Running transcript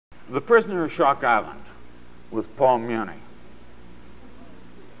The Prisoner of Shark Island with Paul Muni.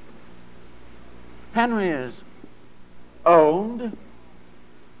 Henry is owned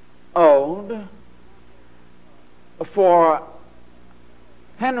for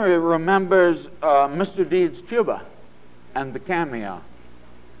Henry remembers Mr. Deed's tuba and the cameo.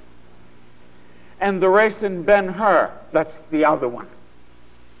 And the race in Ben-Hur, that's the other one.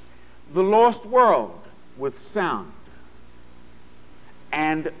 The Lost World with sound.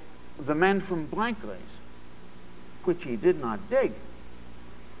 And The Men from Blankley's, which he did not dig.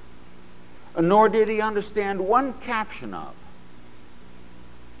 Nor did he understand one caption of,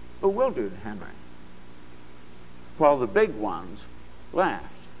 bewildered Henry, while the big ones laughed.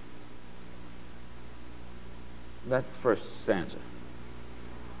 That's the first stanza.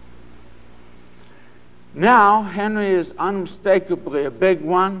 Now, Henry is unmistakably a big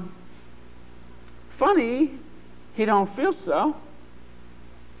one. Funny, he don't feel so.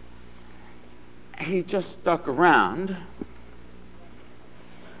 He just stuck around.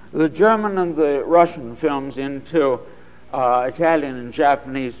 The German and the Russian films into Italian and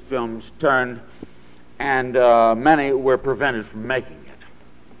Japanese films turned, and many were prevented from making it.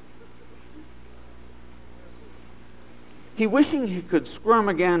 He wishing he could squirm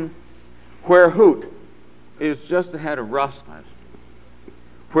again where Hoot is just ahead of Rosneft,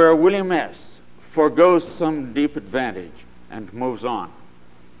 where William S. forgoes some deep advantage and moves on,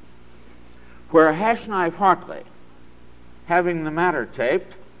 where Hashknife Hartley, having the matter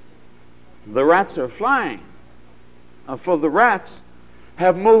taped, the rats are flying, for the rats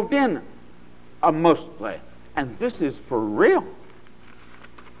have moved in mostly, and this is for real.